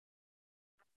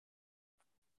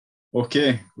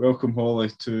Okay, welcome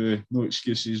Hollie to No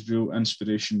Excuses, Real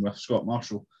Inspiration with Scott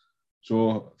Marshall.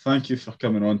 So thank you for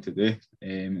coming on today.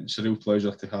 It's a real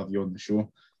pleasure to have you on the show.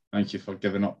 Thank you for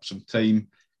giving up some time.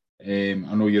 I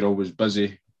know you're always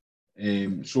busy.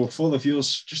 So for the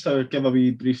viewers, just to give a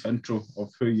wee brief intro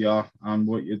of who you are and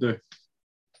what you do.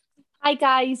 Hi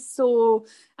guys, so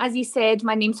as you said,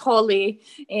 my name's Hollie.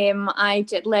 I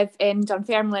live in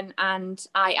Dunfermline and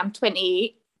I am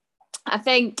 28. I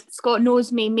think Scott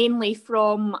knows me mainly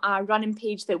from a running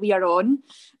page that we are on,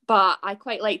 but I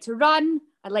quite like to run,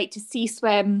 I like to sea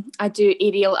swim, I do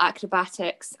aerial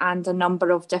acrobatics and a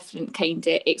number of different kind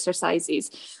of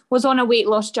exercises. Was on a weight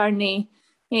loss journey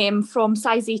from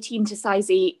size 18 to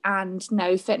size 8, and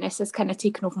now fitness has kind of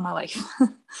taken over my life.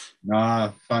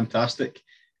 Fantastic.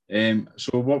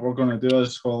 So what we're going to do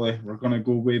is, Hollie, we're going to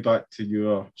go way back to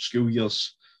your school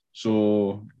years.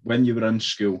 So when you were in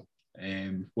school,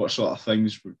 what sort of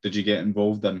things did you get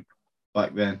involved in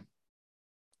back then?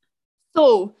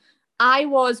 So I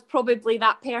was probably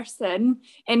that person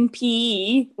in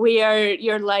PE where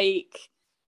you're like,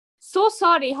 so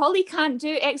sorry, Hollie can't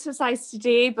do exercise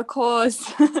today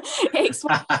because X,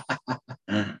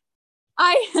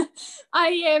 I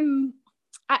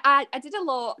I did a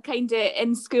lot kind of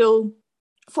in school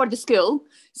for the school.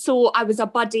 So I was a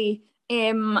buddy.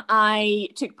 I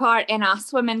took part in a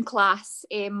swimming class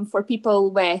for people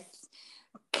with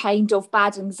kind of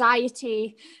bad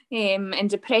anxiety and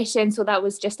depression. So that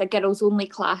was just a girls only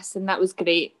class, and that was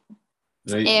great.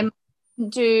 Right.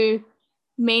 Do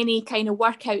many kind of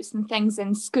workouts and things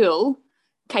in school.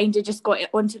 Kind of just got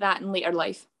onto that in later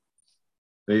life.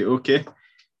 Right, okay.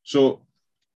 So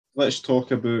let's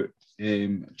talk about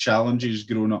challenges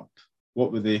growing up.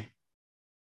 What were they?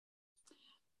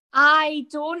 I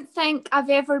don't think I've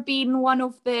ever been one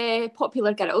of the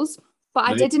popular girls, but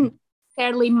I didn't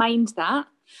fairly mind that.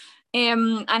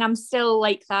 And I'm still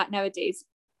like that nowadays.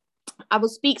 I will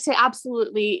speak to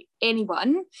absolutely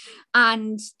anyone,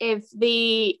 and if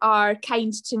they are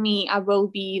kind to me, I will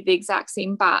be the exact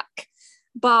same back.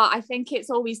 But I think it's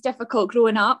always difficult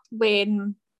growing up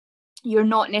when you're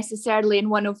not necessarily in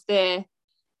one of the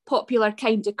popular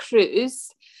kind of crews,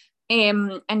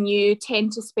 and you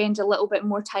tend to spend a little bit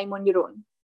more time on your own.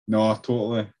 No, I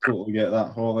totally get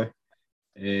that, Hollie.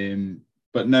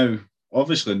 But now,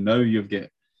 obviously, now you've got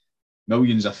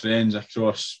millions of friends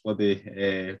across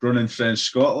bloody running friends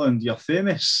Scotland. You're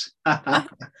famous. I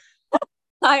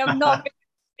am not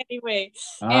anyway.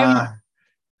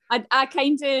 I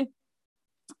kind of,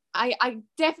 I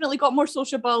definitely got more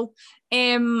sociable,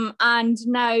 and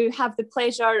now have the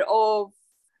pleasure of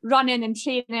running and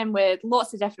training with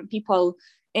lots of different people,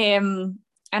 and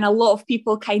a lot of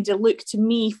people kind of look to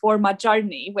me for my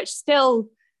journey, which still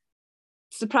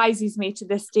surprises me to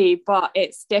this day, but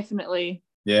it's definitely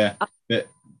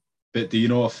but do you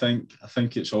know, I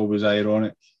think it's always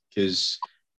ironic because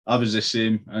I was the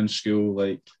same in school.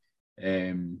 Like,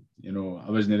 I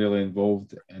wasn't really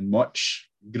involved in much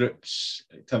groups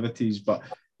activities, but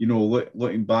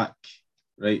looking back,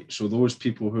 right, so those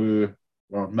people who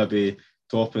were maybe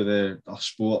top of their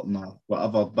sport and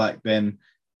whatever back then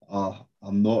are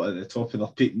not at the top of their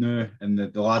peak now, and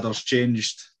the ladder's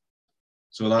changed.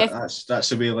 So that's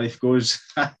the way life goes.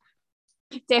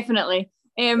 Definitely.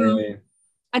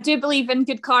 I do believe in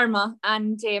good karma,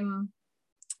 and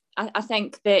I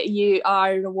think that you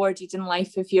are rewarded in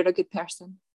life if you're a good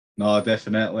person. No,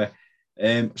 definitely.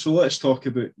 So let's talk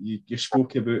about, you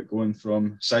spoke about going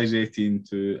from size 18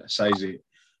 to a size 8.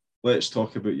 Let's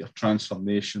talk about your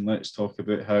transformation. Let's talk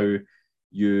about how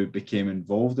you became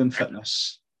involved in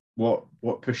fitness. What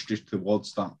pushed you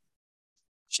towards that?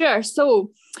 Sure.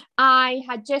 So I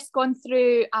had just gone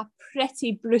through a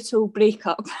pretty brutal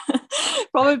breakup,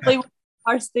 probably one of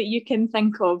the worst that you can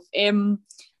think of.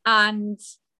 And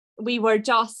we were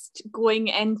just going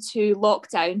into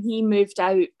lockdown. He moved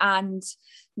out and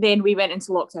then we went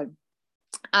into lockdown.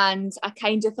 And I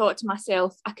kind of thought to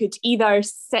myself, I could either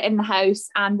sit in the house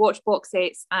and watch box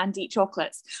sets and eat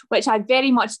chocolates, which I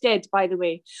very much did, by the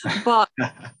way. But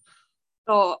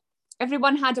thought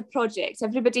everyone had a project.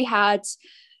 Everybody had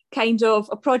kind of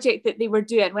a project that they were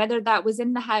doing, whether that was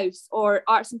in the house or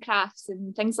arts and crafts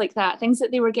and things like that, things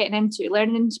that they were getting into,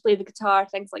 learning to play the guitar,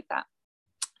 things like that.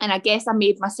 And I guess I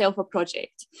made myself a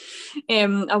project.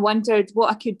 I wondered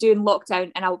what I could do in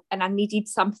lockdown, and I needed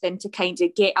something to kind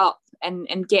of get up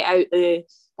and get out the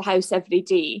house every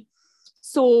day.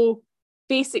 So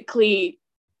basically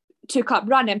took up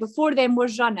running. Before then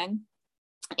was running,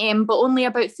 but only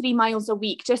about 3 miles a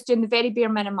week, just doing the very bare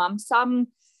minimum, some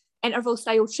interval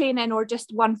style training or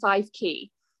just 1 5K.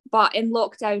 But in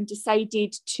lockdown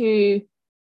decided to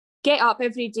get up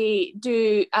every day,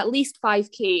 do at least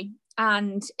 5K,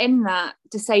 and in that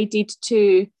decided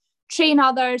to train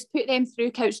others, put them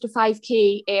through Couch to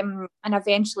 5K, and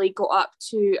eventually got up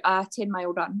to a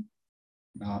 10-mile run.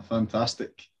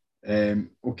 Fantastic.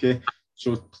 Okay,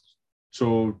 so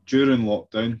during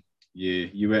lockdown,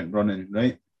 you went running,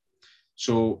 right?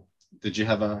 So did you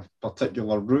have a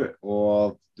particular route,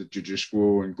 or did you just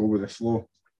go with the flow?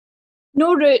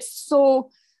 No routes.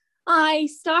 So I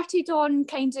started on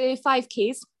kind of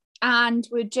 5Ks and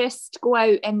would just go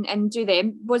out and do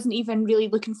them. Wasn't even really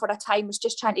looking for a time, was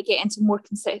just trying to get into more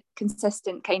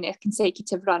consistent kind of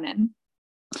consecutive running.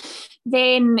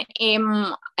 Then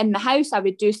in the house, I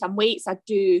would do some weights. I'd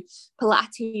do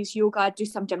Pilates, yoga, I'd do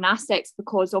some gymnastics,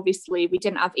 because obviously we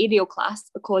didn't have aerial class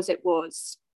because it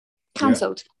was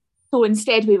cancelled. Yeah. So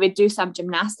instead we would do some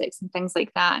gymnastics and things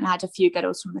like that. And I had a few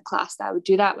girls from the class that I would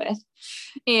do that with.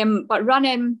 But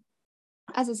running,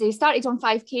 as I say, started on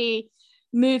 5K,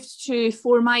 moved to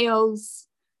 4 miles,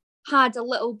 had a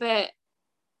little bit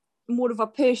more of a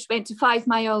push, went to 5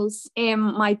 miles.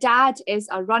 My dad is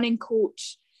a running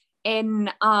coach in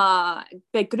a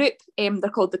big group. They're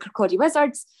called the Kirkcaldy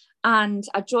Wizards, and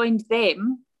I joined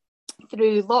them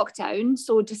through lockdown,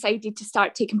 so decided to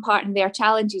start taking part in their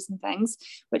challenges and things,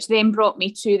 which then brought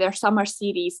me to their summer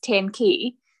series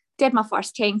 10K. Did my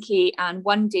first 10K, and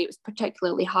one day it was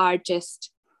particularly hard,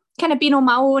 just kind of being on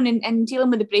my own and dealing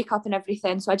with the breakup and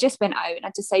everything. So I just went out and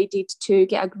I decided to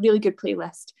get a really good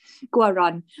playlist, go a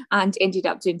run, and ended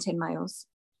up doing 10 miles.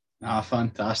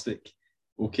 Fantastic.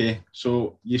 Okay,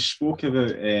 so you spoke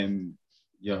about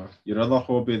your other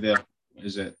hobby there.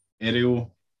 Is it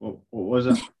aerial? What was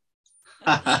it?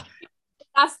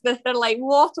 They're like,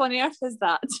 what on earth is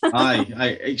that?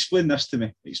 Aye, explain this to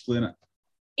me. Explain it.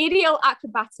 Aerial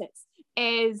acrobatics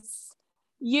is,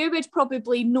 you would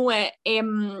probably know it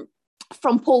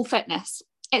from pole fitness.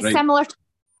 It's right. Similar to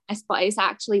fitness, but it's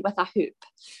actually with a hoop.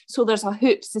 So there's a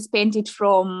hoop suspended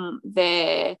from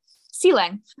the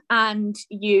ceiling, and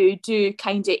you do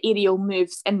kind of aerial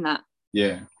moves in that.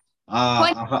 Yeah,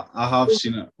 I have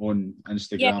seen it on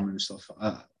Instagram and stuff.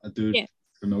 I do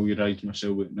familiarise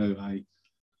myself with it now.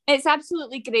 It's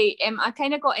absolutely great. I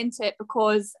kind of got into it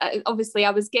because obviously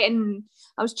I was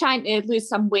trying to lose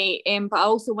some weight, but I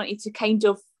also wanted to kind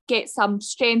of get some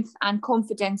strength and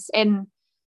confidence in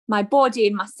my body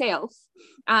and myself,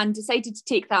 and decided to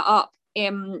take that up,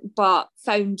 but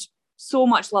found so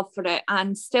much love for it,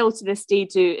 and still to this day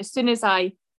do. As soon as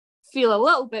I feel a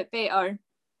little bit better,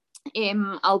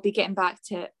 I'll be getting back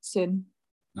to it soon.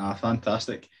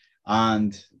 Fantastic.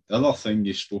 And the other thing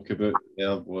you spoke about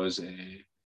there was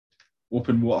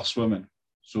open water swimming.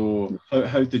 So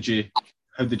how did you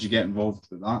get involved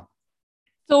with that?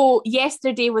 So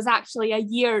yesterday was actually a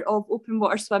year of open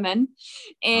water swimming.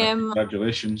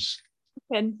 Congratulations.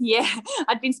 Yeah,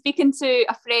 I'd been speaking to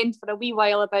a friend for a wee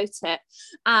while about it,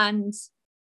 and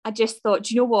I just thought,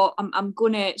 do you know what, I'm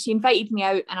gonna, she invited me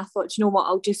out, and I thought, do you know what,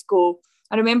 I'll just go.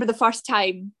 I remember the first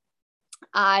time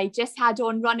I just had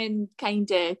on running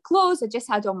kind of clothes, I just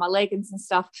had on my leggings and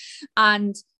stuff,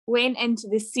 and went into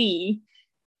the sea,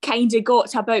 kind of got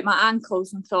to about my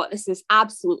ankles and thought, this is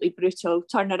absolutely brutal,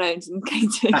 turn around and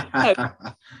kind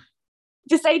of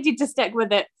decided to stick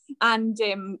with it. And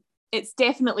it's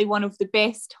definitely one of the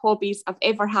best hobbies I've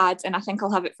ever had, and I think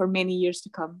I'll have it for many years to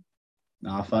come.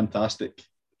 Fantastic.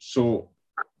 So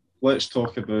let's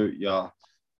talk about your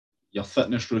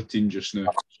fitness routine just now.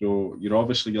 So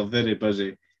you're very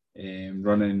busy,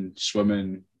 running,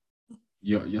 swimming.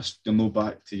 You're no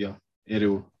back to your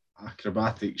aerial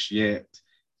acrobatics yet,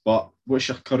 but what's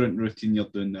your current routine you're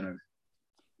doing now?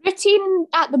 Routine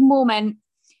at the moment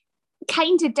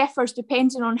kind of differs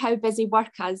depending on how busy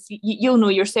work is. You'll know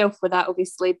yourself with that,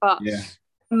 obviously, but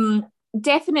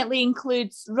definitely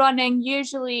includes running,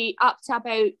 usually up to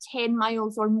about 10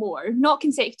 miles or more, not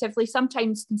consecutively,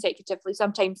 sometimes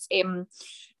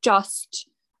just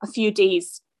a few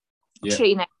days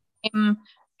training.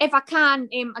 If I can,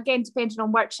 again, depending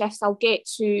on work shifts, I'll get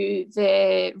to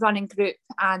the running group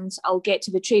and I'll get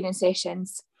to the training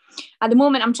sessions. At the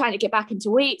moment, I'm trying to get back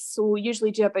into weights, so usually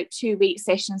do about 2 weight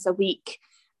sessions a week,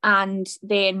 and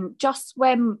then just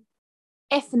swim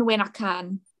if and when I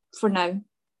can for now.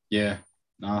 Yeah,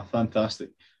 fantastic.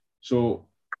 So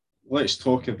let's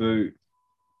talk about,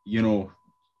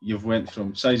 you've went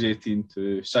from size 18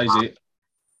 to size 8.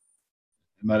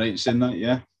 Am I right in saying that?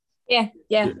 Yeah. Yeah.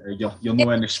 You're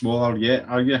not any smaller yet,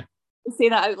 are you? Say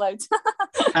that out loud.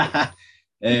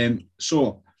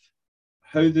 So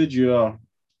how did you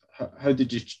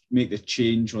make the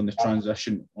change on the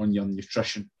transition on your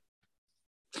nutrition?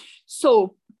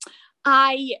 So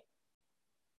I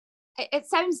it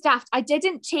sounds daft. I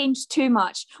didn't change too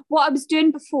much. What I was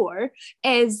doing before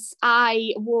is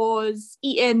I was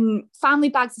eating family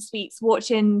bags of sweets,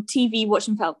 watching TV,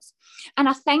 watching films. And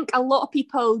I think a lot of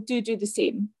people do the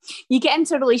same. You get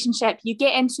into a relationship, you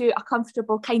get into a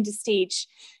comfortable kind of stage.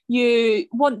 You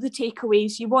want the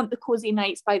takeaways, you want the cozy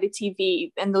nights by the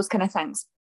TV and those kind of things.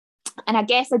 And I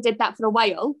guess I did that for a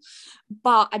while,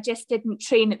 but I just didn't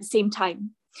train at the same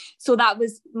time. So that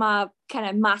was my kind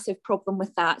of massive problem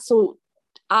with that. So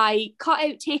I cut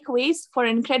out takeaways for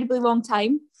an incredibly long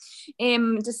time,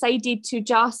 decided to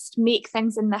just make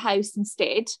things in the house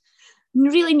instead.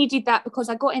 Really needed that because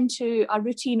I got into a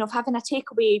routine of having a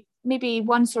takeaway maybe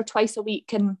once or twice a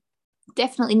week and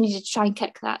definitely needed to try and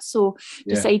kick that. So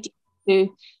decided to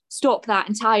stop that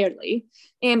entirely.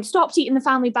 Stopped eating the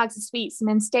family bags of sweets and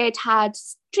instead had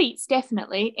treats,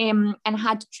 definitely, and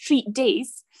had treat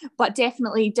days, but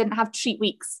definitely didn't have treat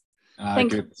weeks. I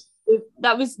think good.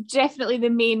 That was definitely the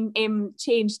main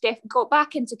change. Got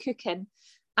back into cooking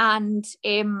and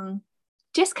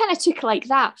just kind of took it like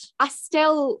that. I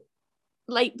still,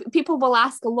 like, people will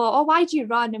ask a lot, oh, why do you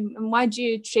run and why do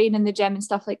you train in the gym and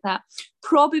stuff like that?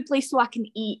 Probably so I can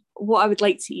eat what I would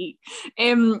like to eat.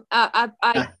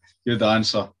 Good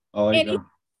answer. I like that.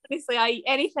 Honestly,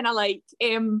 anything I like.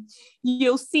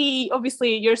 You'll see,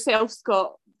 obviously, yourself,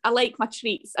 Scott. I like my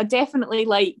treats. I definitely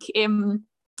like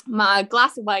my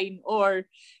glass of wine or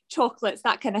chocolates,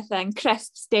 that kind of thing.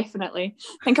 Crisps, definitely.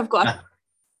 I think I've got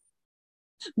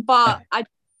but I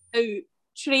do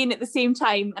train at the same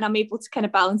time and I'm able to kind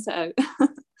of balance it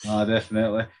out.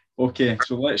 Definitely. Okay,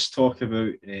 so let's talk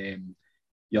about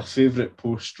your favourite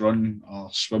post-run or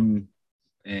swim.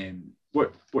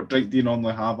 What drink do you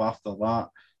normally have after that,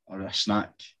 or a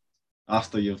snack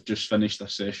after you've just finished a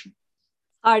session?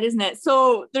 Hard, isn't it?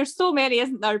 So there's so many,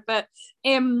 isn't there? But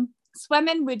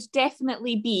swimming would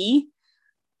definitely be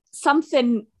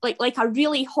something like a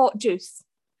really hot juice.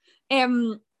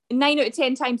 9 out of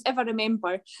 10 times, if I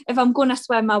remember, if I'm going to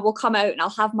swim, I will come out and I'll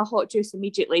have my hot juice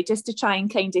immediately just to try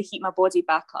and kind of heat my body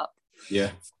back up.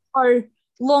 Yeah. Or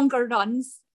longer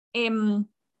runs, in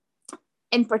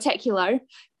particular,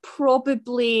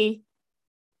 probably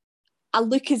a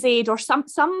Lucozade or some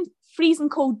freezing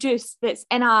cold juice that's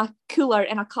in a cooler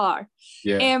in a car.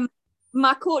 Yeah.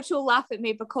 My coach will laugh at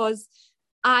me because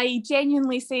I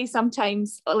genuinely say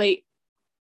sometimes, like,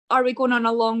 are we going on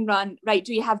a long run? Right,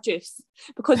 do you have juice?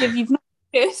 Because if you've not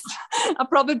juice, I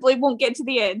probably won't get to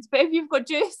the end. But if you've got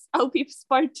juice, I'll be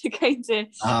spurred to kind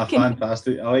of...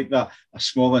 Fantastic. I like that. A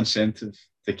small incentive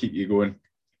to keep you going.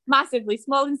 Massively.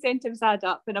 Small incentives add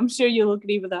up, and I'm sure you'll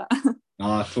agree with that.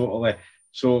 Totally.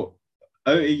 So,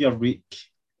 out of your week,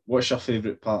 what's your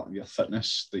favourite part of your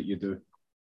fitness that you do?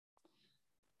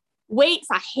 Weights,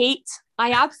 I hate.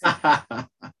 I absolutely...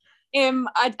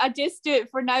 I just do it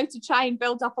for now to try and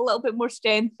build up a little bit more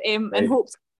strength and hope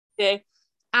to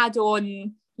add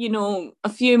on, a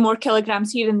few more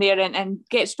kilograms here and there and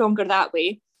get stronger that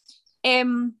way.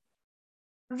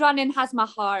 Running has my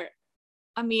heart.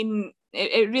 I mean,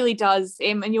 it really does.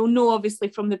 And you'll know, obviously,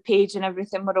 from the page and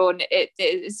everything we're on,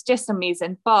 it's just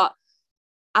amazing. But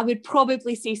I would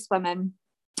probably say swimming.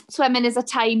 Swimming is a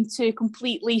time to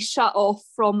completely shut off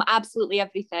from absolutely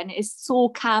everything. It's so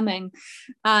calming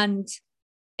and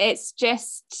it's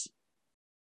just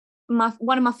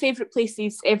one of my favourite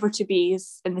places ever to be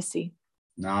is in the sea.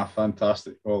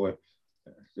 Fantastic, Hollie.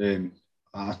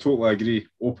 I totally agree.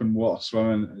 Open water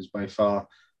swimming is by far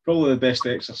probably the best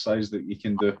exercise that you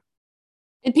can do.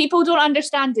 And people don't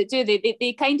understand it, do they?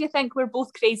 They kind of think we're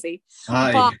both crazy.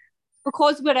 Aye. But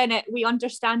because we're in it, we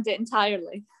understand it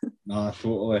entirely.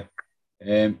 Totally.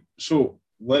 So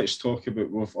let's talk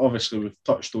about, we've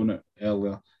touched on it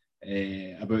earlier,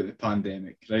 about the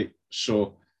pandemic, right?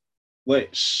 So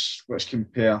let's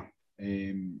compare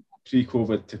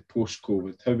pre-COVID to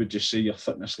post-COVID. How would you say your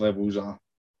fitness levels are?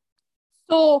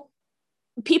 So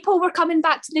people were coming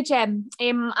back to the gym.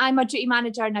 I'm a duty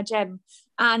manager in a gym,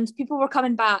 and people were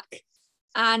coming back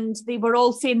and they were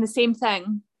all saying the same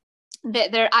thing.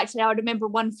 That they're actually, I remember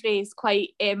one phrase quite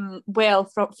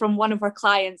well from one of our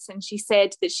clients, and she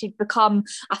said that she'd become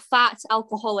a fat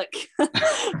alcoholic.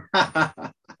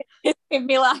 It made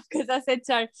me laugh because I said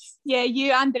to her, yeah,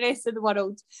 you and the rest of the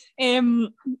world.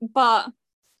 But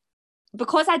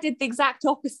because I did the exact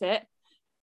opposite,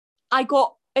 I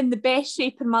got in the best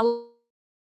shape in my life.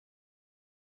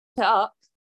 Up.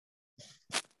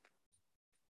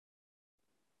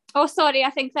 Oh, sorry, I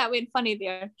think that went funny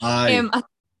there.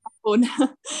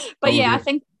 But yeah, I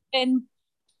think in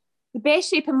the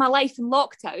best shape in my life in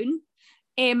lockdown,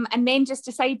 and then just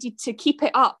decided to keep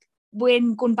it up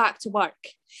when going back to work.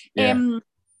 Yeah.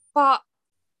 But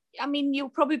I mean, you'll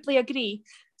probably agree,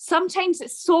 sometimes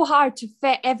it's so hard to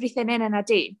fit everything in a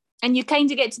day. And you kind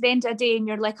of get to the end of a day and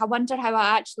you're like, I wonder how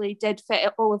I actually did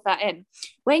fit all of that in.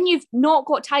 When you've not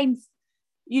got time,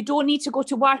 you don't need to go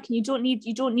to work and you don't need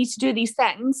to do these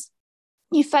things.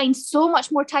 You find so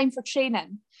much more time for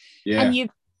training. Yeah. And you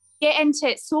get into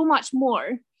it so much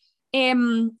more.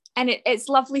 And it's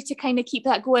lovely to kind of keep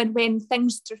that going when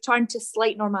things return to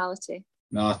slight normality.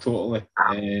 No, totally.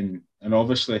 And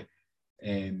obviously,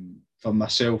 for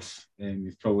myself,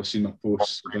 you've probably seen my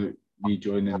posts about me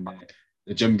joining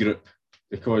the gym group,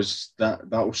 because that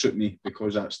will suit me,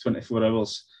 because that's 24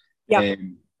 hours. Yeah.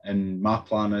 And my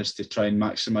plan is to try and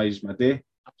maximise my day.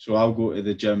 So I'll go to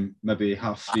the gym maybe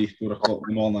 3:30, 4 o'clock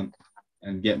in the morning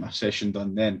and get my session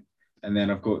done then. And then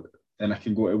I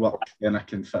can go to work, then I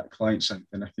can fit clients in,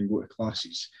 then I can go to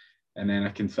classes, and then I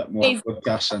can fit more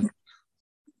podcasts in.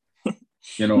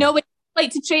 You know. No, we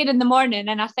like to train in the morning,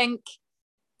 and I think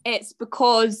it's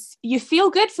because you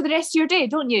feel good for the rest of your day,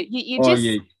 don't you?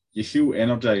 You feel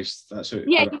energized. That's it.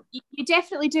 Yeah, you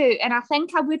definitely do. And I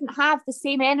think I wouldn't have the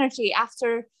same energy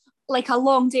after like a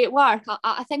long day at work.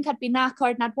 I think I'd be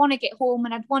knackered and I'd want to get home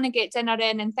and I'd want to get dinner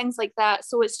in and things like that.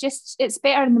 So it's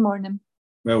better in the morning.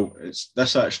 Well,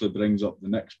 this actually brings up the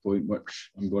next point,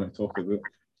 which I'm going to talk about,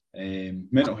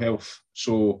 mental health.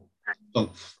 So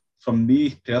from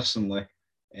me personally,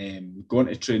 going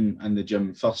to train in the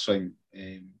gym first thing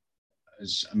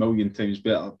is a million times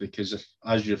better, because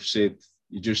as you've said,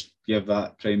 you just give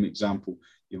that prime example.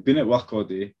 You've been at work all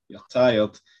day, you're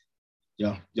tired,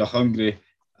 you're hungry,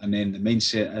 and then the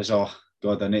mindset is, oh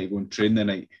God, I need to go and train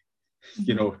tonight.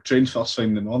 You know, train first thing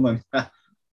in the morning.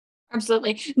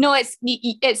 Absolutely. No,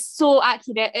 it's so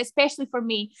accurate, especially for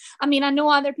me. I mean, I know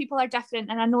other people are different,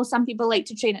 and I know some people like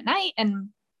to train at night and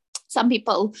some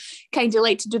people kind of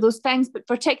like to do those things, but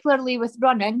particularly with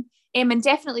running, and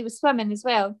definitely with swimming as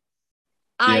well.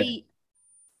 I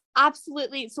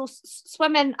absolutely, so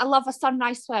swimming, I love a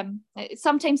sunrise swim.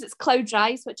 Sometimes it's cloud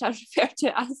rise, which I refer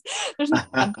to as there's no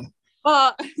fun.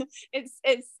 But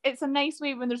it's a nice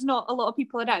way when there's not a lot of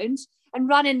people around. And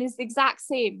running is the exact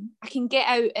same. I can get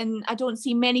out and I don't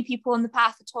see many people on the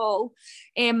path at all.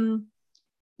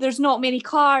 There's not many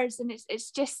cars, and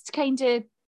it's just kind of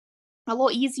a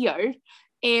lot easier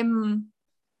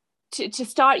to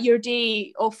start your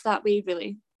day off that way,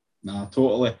 really. Nah,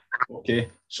 totally. Okay,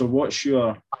 so what's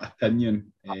your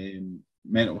opinion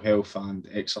mental health and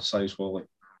exercise, Hollie?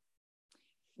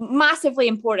 Massively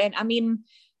important. I mean,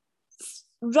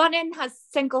 running has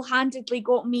single-handedly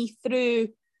got me through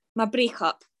my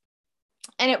breakup,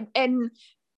 and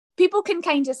people can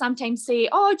kind of sometimes say,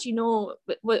 oh, do you know,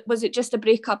 was it just a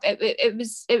breakup? It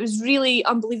was really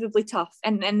unbelievably tough,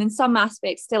 and in some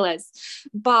aspects still is.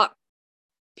 But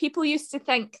people used to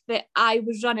think that I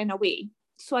was running away,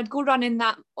 so I'd go running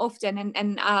that often,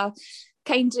 and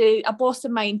kind of a boss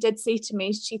of mine did say to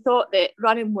me, she thought that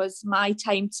running was my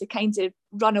time to kind of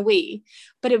run away,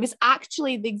 but it was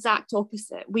actually the exact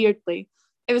opposite. Weirdly,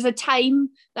 it was a time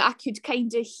that I could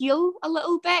kind of heal a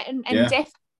little bit and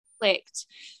definitely reflect.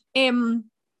 And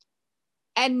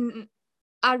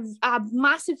I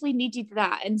massively needed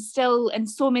that, and still in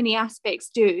so many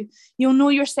aspects do. You'll know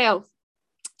yourself.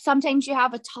 Sometimes you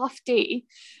have a tough day,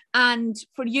 and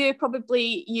for you,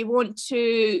 probably you want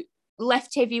to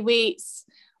lift heavy weights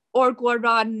or go a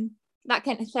run, that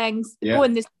kind of things. Go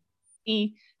in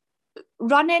the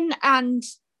running and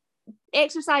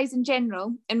exercise in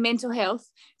general and mental health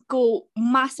go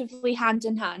massively hand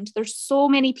in hand. There's so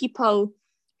many people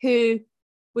who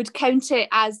would count it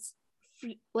as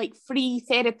free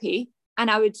therapy, and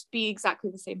I would be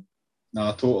exactly the same.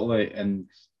 No, totally. And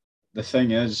the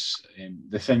thing is,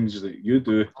 the things that you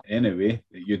do anyway,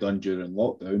 that you done during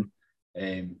lockdown,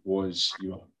 was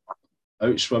you were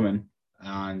out swimming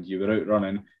and you were out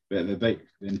running. But the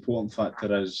important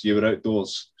factor is you were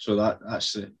outdoors. So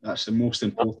that's the most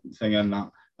important thing in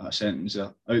that sentence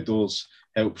there. Outdoors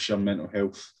helps your mental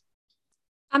health.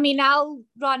 I mean, I'll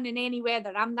run in any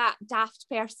weather. I'm that daft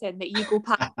person that you go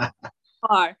past the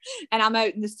car and I'm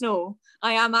out in the snow.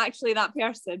 I am actually that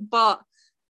person. But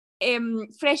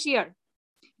fresh air.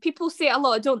 People say it a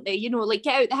lot, don't they? You know, like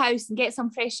get out the house and get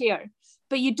some fresh air.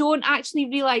 But you don't actually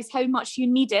realise how much you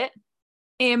need it.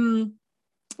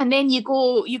 And then you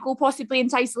go possibly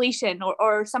into isolation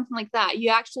or something like that. You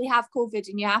actually have COVID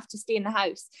and you have to stay in the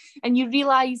house. And you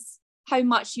realise how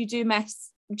much you do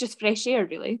miss just fresh air,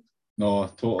 really. No,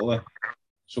 totally.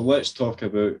 So let's talk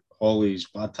about Hollie's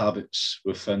bad habits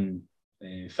within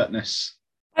fitness.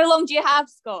 How long do you have,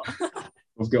 Scott?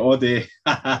 We've got all day.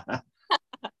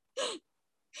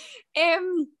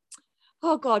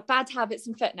 Oh God, bad habits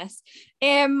in fitness.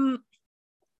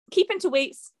 Keeping to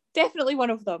weights. definitely one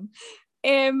of them.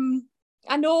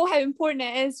 I know how important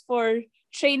it is for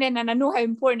training, and I know how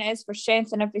important it is for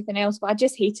strength and everything else, but I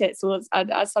just hate it, so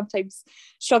I sometimes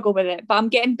struggle with it, but I'm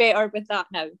getting better with that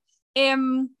now.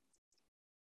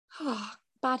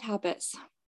 Bad habits.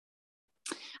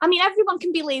 I mean, everyone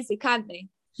can be lazy, can't they?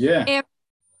 Yeah.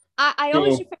 I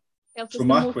always refer to myself so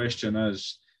my question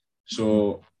is,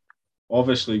 so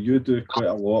obviously you do quite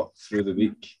a lot through the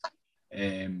week.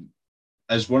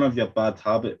 Is one of your bad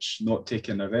habits not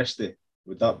taking a rest day?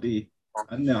 Would that be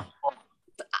in there?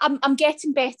 I'm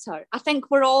getting better. I think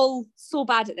we're all so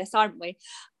bad at this, aren't we?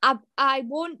 I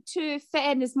want to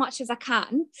fit in as much as I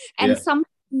can, and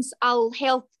sometimes I'll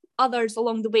help others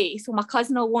along the way. So my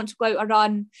cousin will want to go out a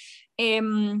run,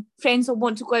 friends will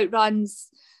want to go out runs,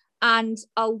 and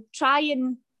I'll try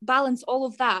and balance all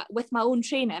of that with my own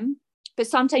training. But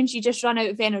sometimes you just run out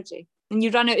of energy and you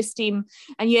run out of steam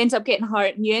and you end up getting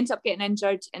hurt and you end up getting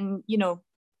injured, and you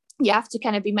have to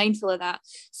kind of be mindful of that.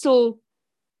 So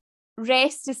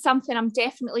rest is something I'm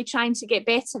definitely trying to get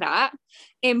better at.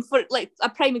 For like a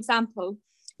prime example,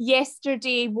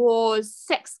 yesterday was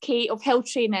 6k of hill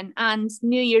training and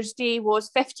New Year's Day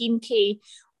was 15k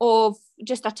of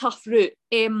just a tough route.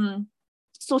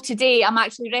 So today I'm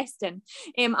actually resting.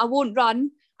 I won't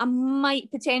run. I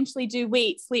might potentially do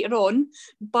weights later on,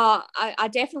 but I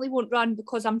definitely won't run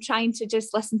because I'm trying to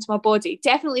just listen to my body.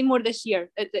 Definitely more this year.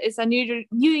 It's a New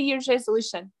Year's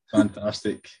resolution.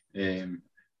 Fantastic.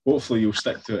 Hopefully you'll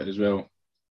stick to it as well.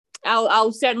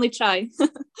 I'll certainly try.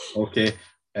 Okay,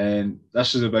 and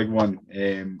this is a big one.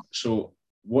 So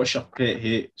what's your pet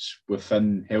hates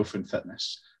within health and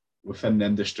fitness, within the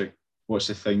industry? What's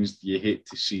the things you hate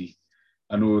to see?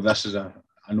 I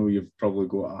know you've probably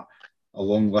got a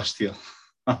long list here.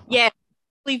 Yeah,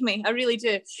 believe me, I really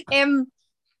do.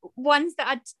 Ones that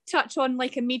I'd touch on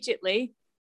like immediately.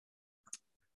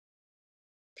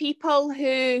 People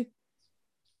who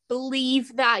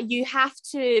believe that you have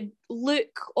to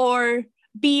look or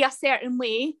be a certain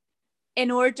way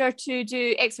in order to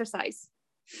do exercise.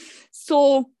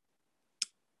 So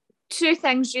two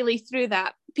things really through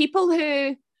that. People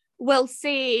who will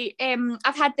say,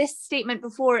 I've had this statement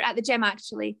before at the gym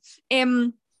actually.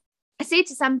 I say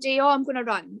to somebody, oh, I'm going to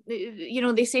run.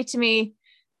 They say to me,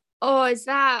 oh, is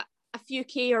that a few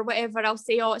K or whatever? I'll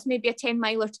say, oh, it's maybe a 10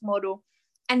 miler tomorrow.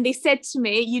 And they said to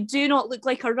me, you do not look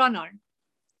like a runner.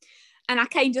 And I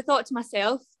kind of thought to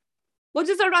myself, what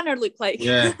does a runner look like?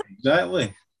 Yeah,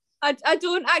 exactly. I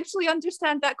don't actually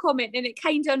understand that comment, and it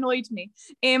kind of annoyed me.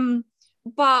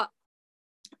 But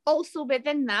also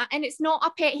within that, and it's not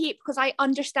a pet hate because I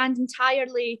understand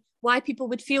entirely why people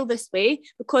would feel this way,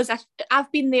 because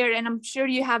I've been there and I'm sure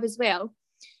you have as well.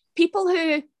 People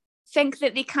who think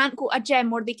that they can't go to a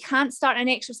gym or they can't start an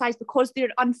exercise because they're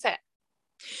unfit.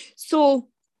 So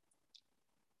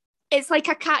it's like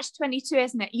a catch-22,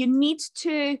 isn't it? You need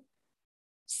to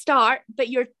start, but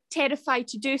you're terrified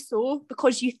to do so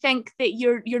because you think that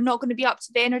you're not going to be up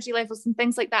to the energy levels and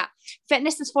things like that.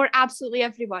 Fitness is for absolutely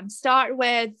everyone. Start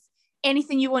with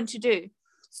anything you want to do.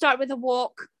 Start with a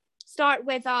walk. Start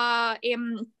with a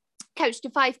couch to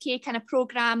 5k kind of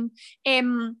program.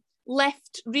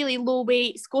 Lift really low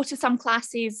weights. Go to some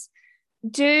classes.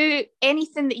 Do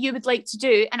anything that you would like to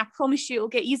do, and I promise you it'll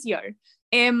get easier.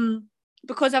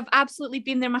 Because I've absolutely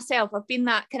been there myself. I've been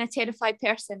that kind of terrified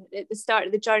person at the start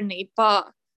of the journey,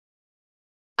 but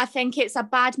I think it's a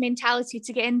bad mentality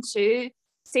to get into,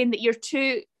 saying that you're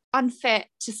too unfit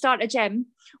to start a gym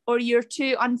or you're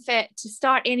too unfit to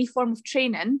start any form of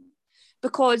training,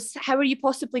 because how are you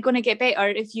possibly going to get better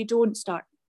if you don't start?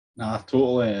 Nah,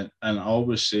 totally. And I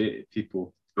always say to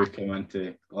people who come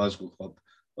into Glasgow Club,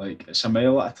 like, it's a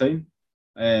mile at a time,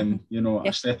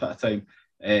 a step at a time.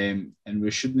 And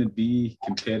we shouldn't be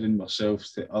comparing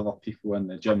ourselves to other people in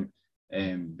the gym,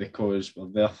 because we're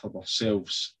there for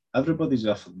ourselves. Everybody's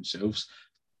there for themselves.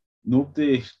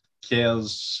 Nobody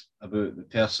cares about the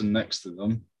person next to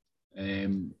them.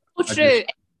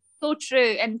 So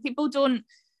true. And people don't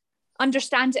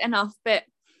understand it enough. But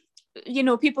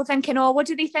people thinking, oh, what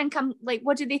do they think I'm like?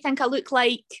 What do they think I look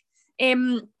like?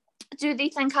 Do they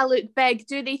think I look big?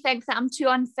 Do they think that I'm too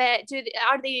unfit?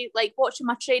 Are they like watching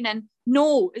my training?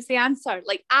 No, is the answer.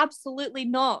 Like, absolutely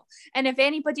not. And if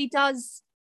anybody does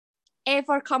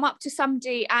ever come up to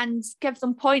somebody and give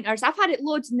them pointers, I've had it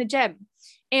loads in the gym.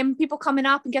 People coming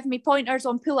up and giving me pointers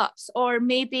on pull-ups, or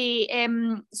maybe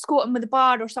squatting with a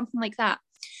bar or something like that.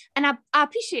 And I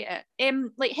appreciate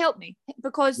it. Like, help me,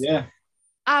 because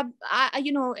I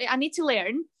need to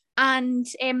learn. And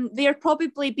they're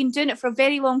probably been doing it for a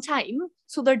very long time,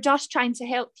 so they're just trying to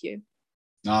help you.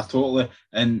 Nah, totally.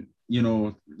 And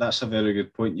that's a very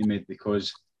good point you made,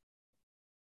 because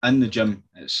in the gym,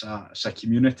 it's a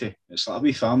community. It's like a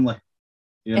wee family,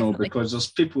 you know, Definitely. because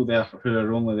there's people there who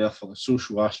are only there for the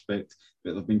social aspect,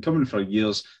 but they've been coming for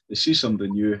years. They see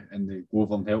somebody new and they go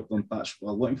over and help them. That's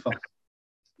what they're looking for.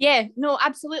 Yeah, no,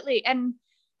 absolutely. And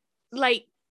like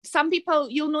some people,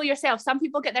 you'll know yourself, some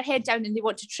people get their head down and they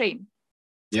want to train.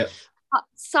 Yeah.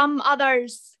 Some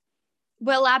others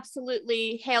will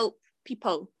absolutely help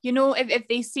people, you know, if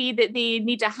they see that they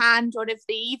need a hand, or if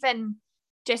they even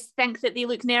just think that they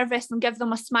look nervous and give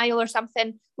them a smile or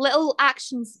something. Little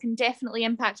actions can definitely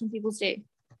impact on people's day.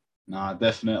 Nah,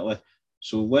 definitely.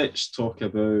 So let's talk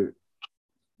about,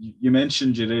 you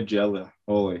mentioned your age earlier,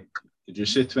 Hollie. Did you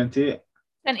say 28?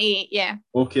 28, yeah.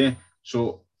 Okay.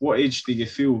 So what age do you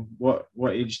feel, what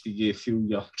age do you feel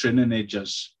your training age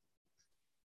is?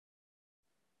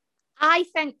 I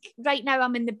think right now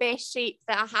I'm in the best shape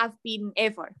that I have been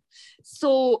ever.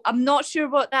 So I'm not sure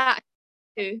what that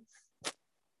is.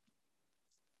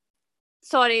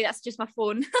 Sorry, that's just my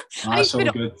phone. I need That's to put all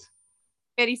it good. on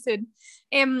very soon.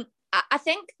 I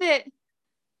think that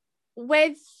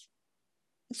with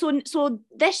so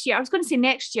this year, I was going to say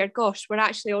next year. Gosh, we're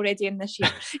actually already in this year.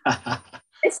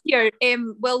 This year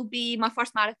will be my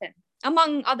first marathon,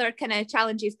 among other kind of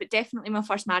challenges, but definitely my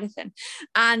first marathon.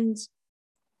 And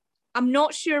I'm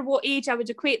not sure what age I would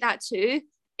equate that to,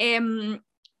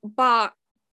 but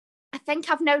I think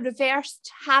I've now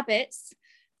reversed habits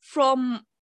from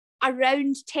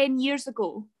around 10 years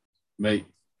ago. Right,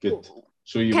 good.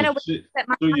 So you Kind would of say,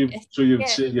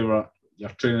 yeah. your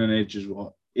training age is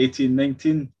what, 18,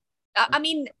 19? I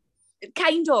mean,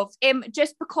 kind of,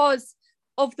 just because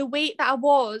of the weight that I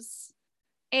was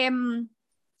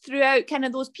throughout kind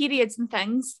of those periods and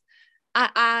things,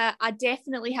 I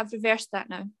definitely have reversed that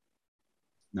now.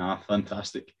 Nah,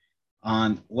 fantastic.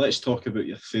 And let's talk about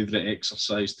your favourite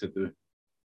exercise to do.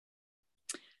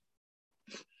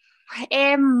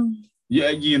 Yeah,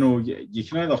 you know, you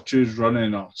can either choose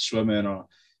running or swimming or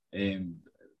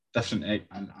different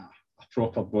and a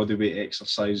proper bodyweight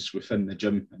exercise within the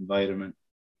gym environment.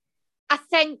 I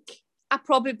think I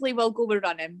probably will go with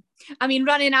running. I mean,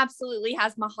 running absolutely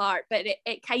has my heart, but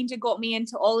it kind of got me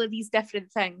into all of these different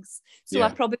things. So yeah.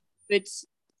 I probably would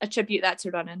attribute that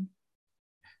to running.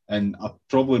 And I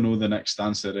probably know the next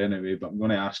answer anyway, but I'm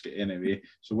going to ask it anyway.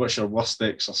 So what's your worst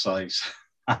exercise?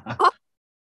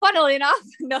 Funnily enough,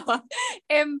 no.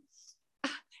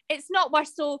 It's not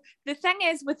worse. So the thing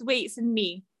is with weights and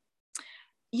me,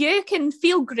 you can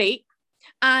feel great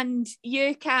and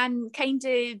you can kind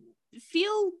of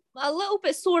feel a little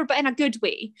bit sore, but in a good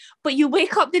way. But you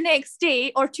wake up the next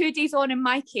day, or 2 days on in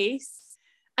my case,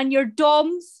 and your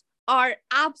DOMs are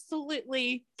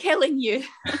absolutely killing you.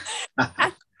 I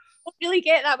don't really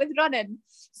get that with running.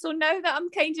 So now that I'm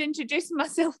kind of introducing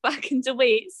myself back into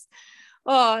weights,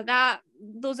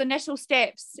 those initial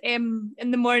steps in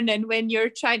the morning when you're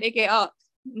trying to get up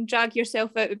and drag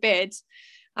yourself out of bed,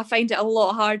 I find it a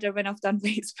lot harder when I've done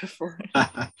weights before.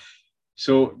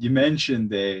 So you mentioned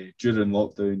during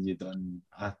lockdown you done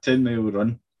a 10-mile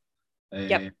run.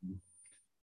 Yep.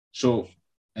 So,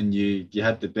 and you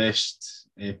had the best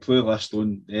playlist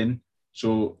on then.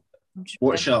 So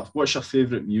what's your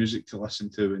favourite music to listen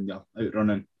to when you're out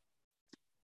running?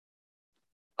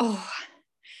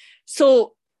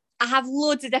 So I have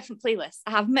loads of different playlists.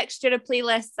 I have mixture of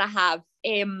playlists. I have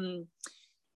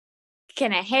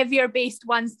kind of heavier based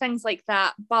ones, things like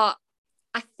that. But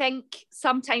I think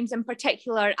sometimes in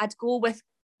particular, I'd go with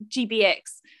GBX.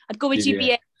 I'd go with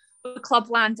GBX,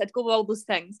 Clubland. I'd go with all those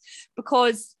things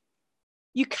because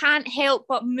you can't help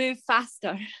but move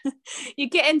faster. You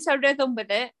get into a rhythm with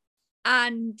it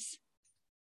and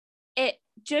it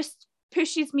just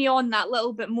pushes me on that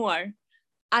little bit more.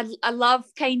 I love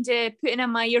kind of putting in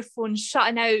my earphones,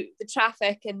 shutting out the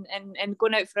traffic and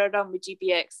going out for a run with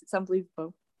GBX. It's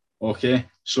unbelievable. Okay,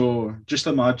 so just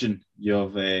imagine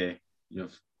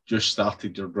you've just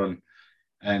started your run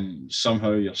and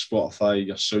somehow your Spotify,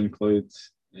 your SoundCloud,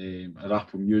 or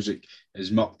Apple Music is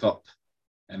mucked up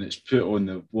and it's put on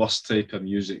the worst type of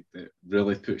music that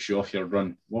really puts you off your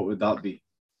run. What would that be?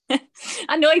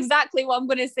 I know exactly what I'm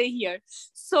going to say here.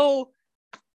 So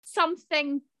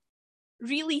something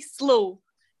really slow,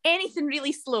 anything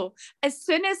really slow. As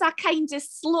soon as I kind of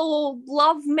slow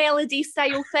love melody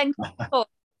style thing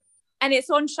and it's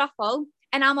on shuffle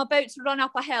and I'm about to run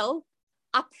up a hill,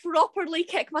 I properly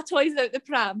kick my toys out the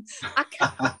pram. I kick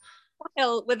a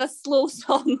hill with a slow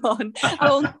song on.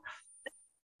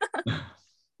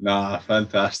 Nah,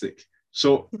 fantastic.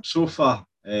 So far,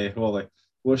 Hollie,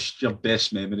 what's your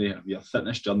best memory of your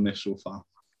fitness journey so far?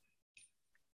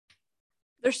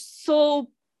 There's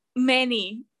so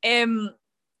many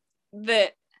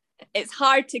that it's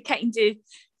hard to kind of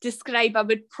describe, I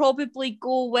would probably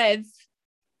go with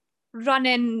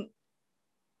running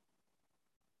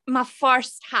my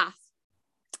first half.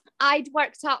 I'd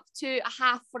worked up to a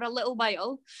half for a little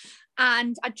while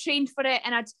and I trained for it,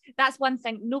 and that's one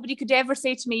thing nobody could ever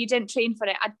say to me you didn't train for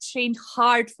it. I trained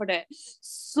hard for it,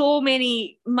 so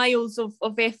many miles of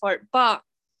effort, but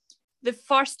the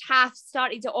first half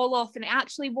started it all off, and it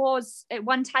actually was at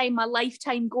one time a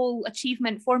lifetime goal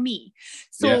achievement for me.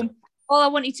 So all I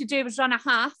wanted to do was run a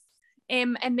half,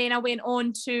 and then I went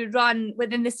on to run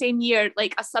within the same year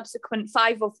like a subsequent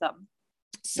 5 of them.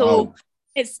 So wow.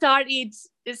 It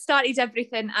started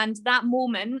everything. And that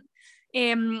moment,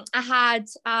 I had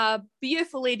a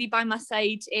beautiful lady by my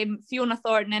side, Fiona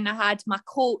Thornton, and I had my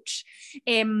coach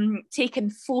taking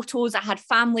photos. I had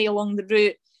family along the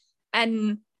route,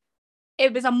 and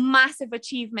it was a massive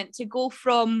achievement to go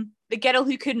from the girl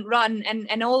who couldn't run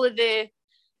and all of the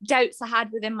doubts I had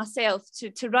within myself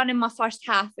to run in my first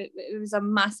half. It was a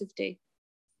massive day.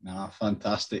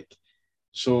 Fantastic.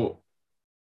 So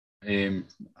I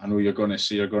know you're going to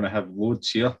say you're going to have loads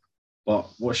here, but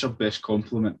what's your best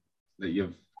compliment that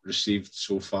you've received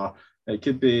so far? It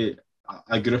could be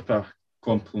a group of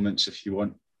compliments if you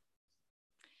want.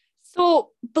 So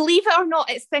believe it or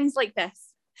not, it's things like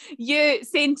this. You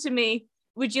saying to me,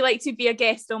 would you like to be a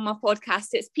guest on my podcast?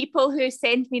 It's people who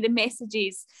send me the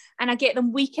messages and I get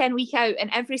them week in, week out, and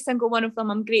every single one of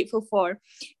them I'm grateful for.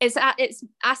 It's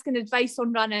asking advice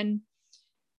on running.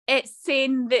 It's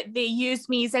saying that they use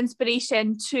me as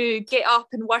inspiration to get up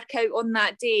and work out on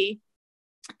that day.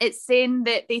 It's saying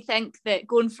that they think that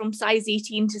going from size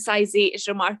 18 to size 8 is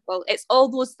remarkable. It's all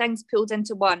those things pulled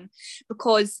into one,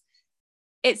 because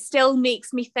it still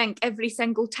makes me think every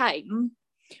single time,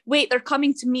 wait, they're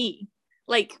coming to me.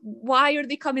 Like, why are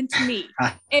they coming to me?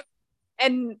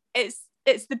 And it's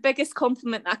the biggest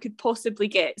compliment I could possibly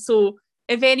get. So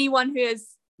if anyone who has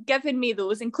given me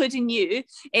those, including you,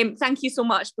 thank you so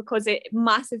much, because it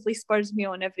massively spurs me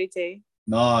on every day.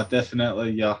 No,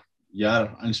 definitely.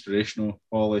 You're inspirational,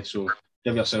 Hollie. So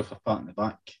give yourself a pat on the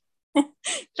back.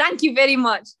 Thank you very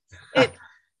much. But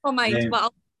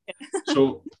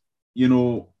so,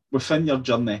 within your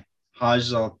journey,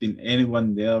 has there been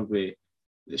anyone there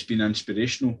that's been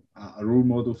inspirational, a role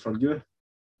model for you?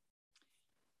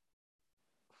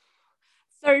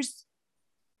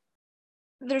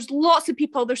 There's lots of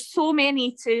people. There's so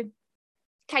many to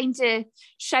kind of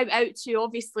shout out to.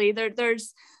 Obviously,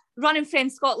 there's Running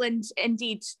Friends Scotland.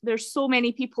 Indeed, there's so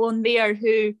many people on there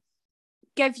who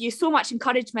give you so much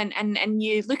encouragement, and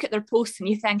you look at their posts and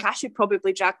you think, I should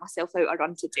probably drag myself out a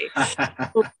run today.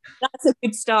 So that's a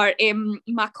good start.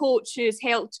 My coach, who's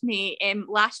helped me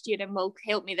last year and will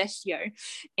help me this year,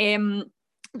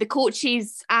 the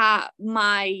coaches at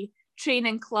my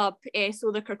training club,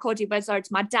 so the Kirkcaldy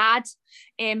Wizards, my dad,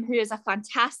 who is a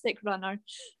fantastic runner,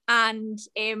 and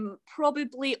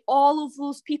probably all of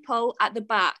those people at the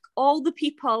back, all the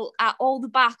people at all the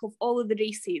back of all of the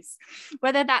races,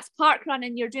 whether that's park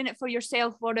running, you're doing it for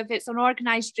yourself, or if it's an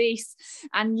organised race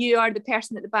and you are the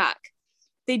person at the back,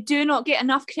 they do not get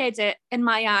enough credit in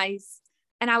my eyes.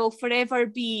 And I will forever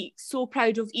be so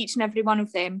proud of each and every one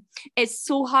of them. It's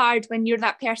so hard when you're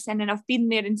that person, and I've been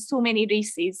there in so many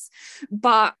races,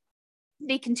 but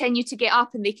they continue to get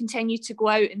up and they continue to go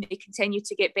out and they continue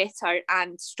to get better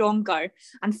and stronger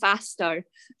and faster.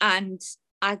 And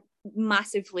I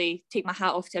massively take my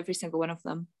hat off to every single one of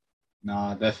them.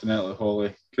 Nah, definitely,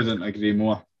 Hollie. Couldn't agree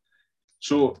more.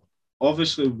 So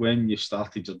obviously when you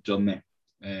started your journey,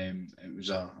 it was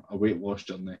a weight loss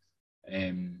journey.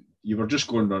 You were just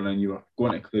going running, you were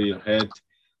going to clear your head,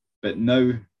 but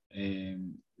now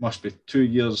must be 2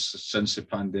 years since the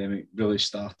pandemic really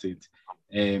started.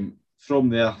 From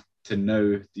there to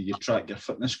now, do you track your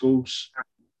fitness goals?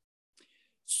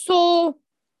 So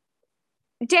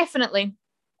definitely.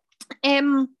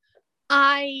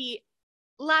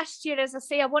 Last year, as I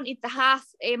say, I wanted the half.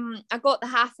 I got the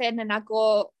half in, and I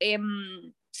got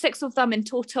 6 of them in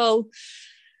total.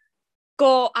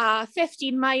 Got a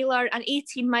 15 miler, an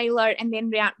 18 miler, and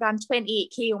then ran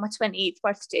 28k on my 28th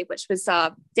birthday, which was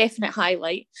a definite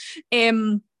highlight.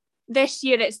 This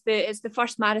year it's the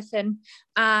first marathon,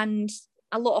 and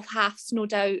a lot of halves, no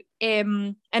doubt.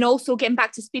 And also getting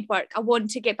back to speed work. I want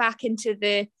to get back into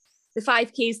the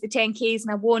 5Ks, the 10Ks,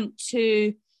 and I want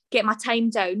to get my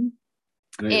time down.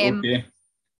 Right, okay.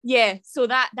 Yeah, so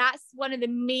that's one of the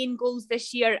main goals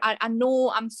this year. I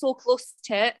know I'm so close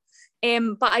to it.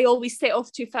 But I always set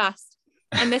off too fast,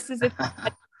 and this is a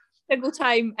single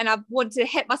time, and I want to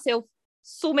hit myself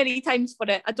so many times for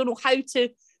it. I don't know how to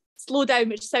slow down,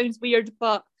 which sounds weird,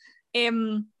 but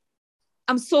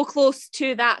I'm so close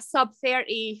to that sub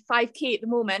 30 5K at the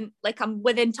moment. Like I'm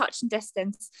within touch and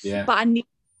distance. Yeah. But I need to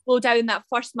slow down that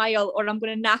first mile or I'm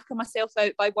going to knacker myself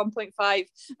out by 1.5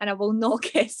 and I will not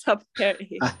get sub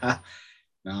 30.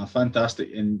 Nah, fantastic.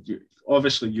 And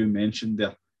obviously you mentioned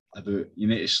there about you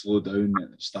need to slow down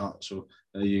at the start. So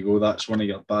there you go. That's one of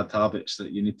your bad habits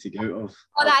that you need to get out of.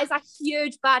 Oh, that is a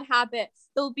huge bad habit.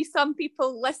 There'll be some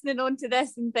people listening on to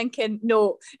this and thinking,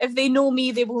 no, if they know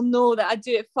me, they will know that I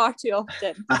do it far too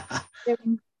often.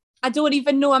 I don't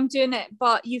even know I'm doing it,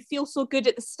 but you feel so good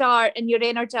at the start and you're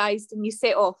energized and you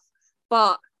set off.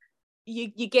 But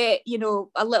you get, you know,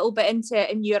 a little bit into it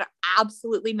and you're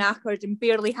absolutely knackered and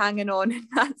barely hanging on. And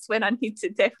that's when I need to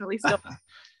definitely stop.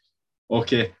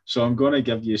 Okay, so I'm going to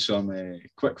give you some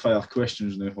quick fire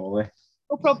questions now, Holly.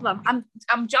 No problem.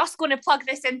 I'm just going to plug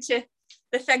this into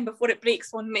the thing before it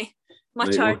breaks on me. My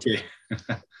charge. Okay.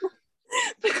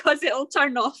 Because it'll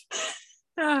turn off.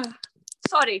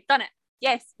 Sorry, done it.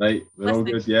 Yes. Right, we're all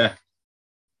good, yeah.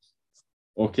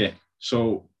 Okay,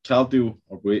 so cardio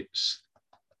or weights?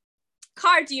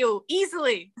 Cardio,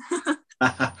 easily.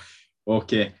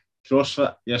 Okay,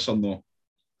 CrossFit, yes or no?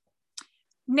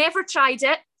 Never tried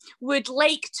it. Would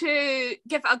like to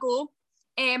give it a go.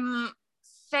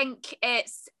 Think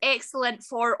it's excellent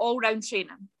for all-round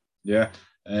training. Yeah.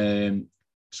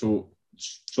 So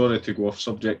sorry to go off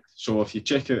subject. So if you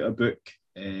check out a book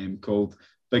called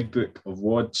Big Book of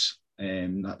WODs,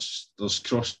 there's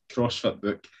CrossFit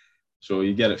book. So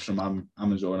you get it from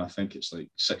Amazon. I think it's like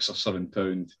 £6 or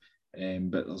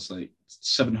 £7. But there's like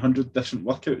 700 different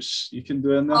workouts you can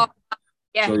do in there. Oh,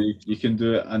 yeah. So you can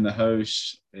do it in the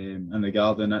house, in the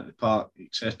garden, at the park,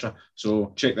 etc.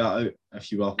 So check that out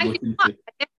if you are looking to.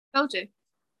 Will do.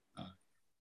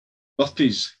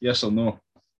 Burpees, yes or no?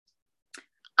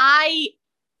 I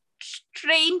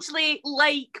strangely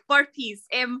like burpees.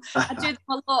 I do them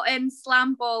a lot in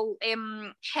slam ball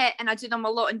hit, and I do them a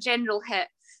lot in general hit,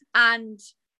 and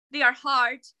they are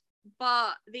hard,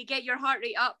 but they get your heart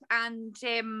rate up, and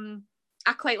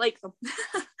I quite like them.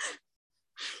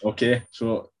 Okay,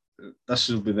 so this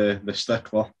will be the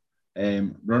stickler.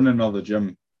 Running or the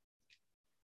gym?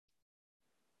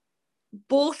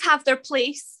 Both have their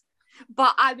place,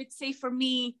 but I would say for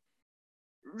me,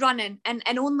 running, and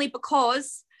only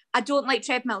because I don't like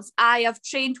treadmills. I have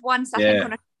trained once, I think,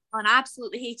 on a treadmill and I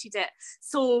absolutely hated it.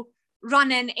 So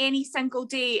running any single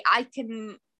day, I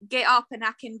can get up and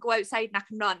I can go outside and I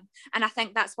can run. And I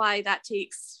think that's why that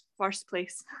takes first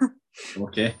place.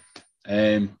 Okay.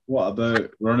 What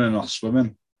about running or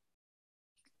swimming?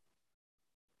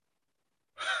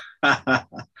 If I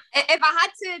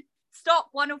had to stop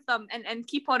one of them and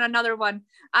keep on another one,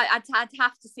 I'd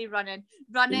have to say running.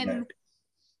 Running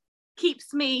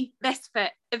keeps me this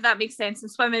fit, if that makes sense,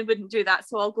 and swimming wouldn't do that,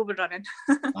 so I'll go with running.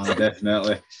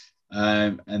 Definitely.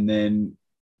 And then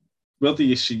where do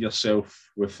you see yourself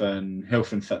within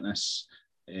health and fitness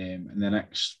in the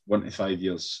next 1 to 5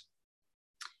 years?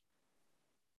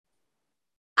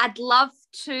 I'd love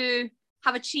to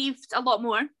have achieved a lot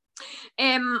more.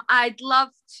 I'd love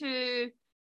to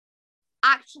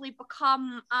actually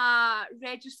become a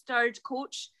registered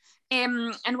coach,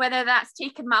 and whether that's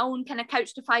taking my own kind of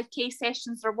couch to 5K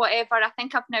sessions or whatever. I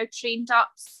think I've now trained up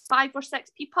 5 or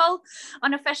 6 people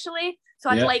unofficially, so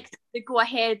I'd like to go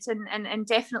ahead and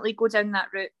definitely go down that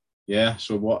route. Yeah,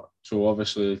 so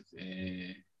obviously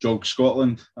Jog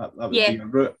Scotland, that would be your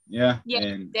route. Yeah,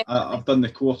 I've done the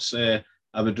course.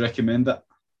 I would recommend it.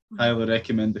 Highly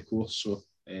recommend the course. So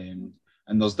and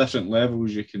there's different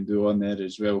levels you can do on there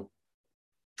as well.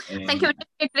 I think it would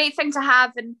be a great thing to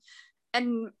have,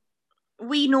 and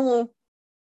we know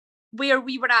where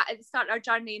we were at the start of our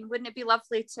journey, and wouldn't it be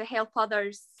lovely to help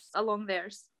others along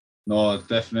theirs? No,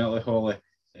 definitely, Holly.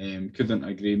 Couldn't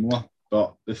agree more.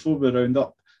 But before we round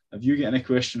up, have you got any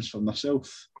questions for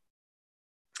myself?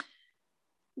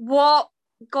 What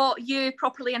got you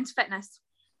properly into fitness?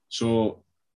 So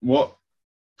what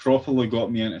properly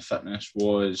got me into fitness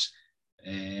was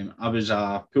I was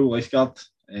a pool lifeguard,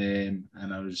 and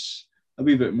I was a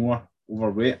wee bit more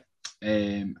overweight,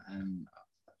 and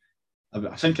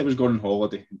I think I was going on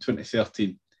holiday in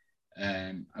 2013.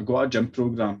 I got a gym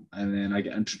program, and then I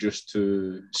got introduced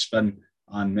to spin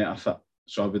and MetaFit.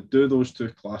 So I would do those 2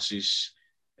 classes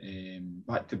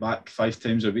back to back 5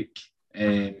 times a week,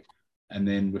 and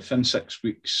then within 6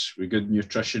 weeks with good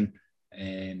nutrition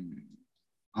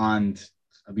and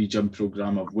a wee gym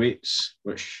program of weights,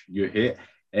 which you hate.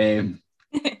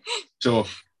 So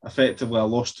effectively, I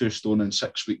lost 2 stone in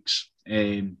 6 weeks,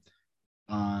 and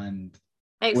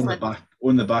excellent.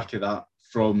 On the back of that,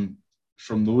 from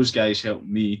those guys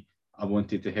helping me, I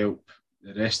wanted to help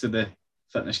the rest of the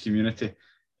fitness community.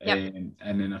 Yep.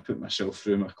 And then I put myself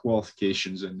through my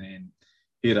qualifications, and then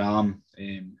here I am,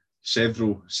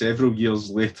 several years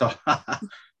later.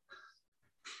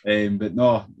 But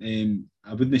no,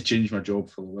 I wouldn't change my job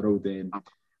for the world.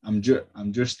 I'm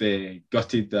just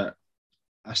gutted that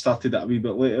I started it a wee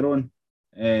bit later on.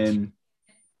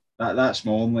 That's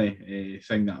my only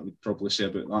thing that I would probably say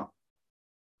about that.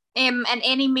 And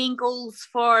any main goals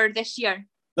for this year?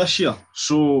 This year,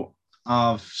 so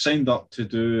I've signed up to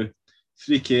do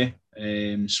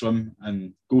 3K swim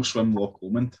and go swim Loch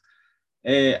Lomond.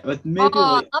 I would maybe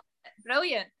love it.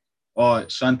 Brilliant. Oh,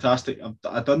 it's fantastic.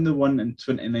 I've done the one in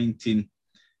 2019,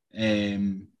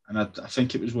 and I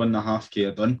think it was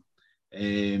 1.5K I done.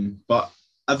 But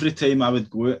every time I would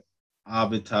go out, I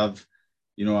would have,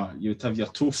 you would have your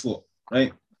toe float,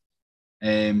 right?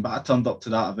 But I turned up to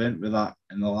that event with that,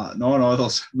 and they're like, no,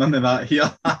 there's none of that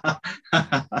here.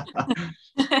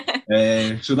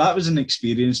 So that was an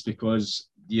experience because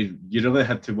you really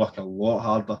had to work a lot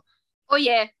harder. Oh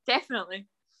yeah, definitely.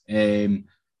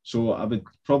 So I would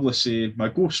probably say my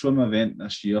go swim event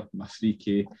this year, my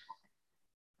 3K.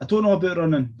 I don't know about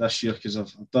running this year because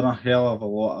I've done a hell of a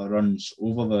lot of runs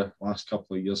over the last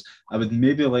couple of years. I would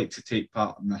maybe like to take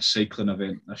part in a cycling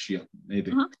event this year,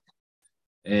 maybe.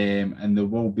 And there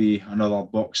will be another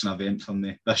boxing event for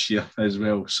me this year as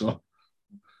well. So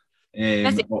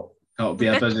it'll be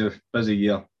a busy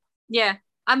year. Yeah,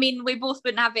 I mean, we both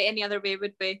wouldn't have it any other way,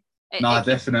 would we? No,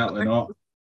 definitely not.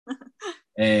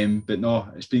 But no,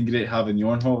 it's been great having you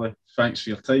on, Hollie. Thanks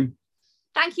for your time.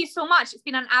 Thank you so much. It's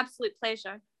been an absolute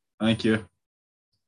pleasure. Thank you.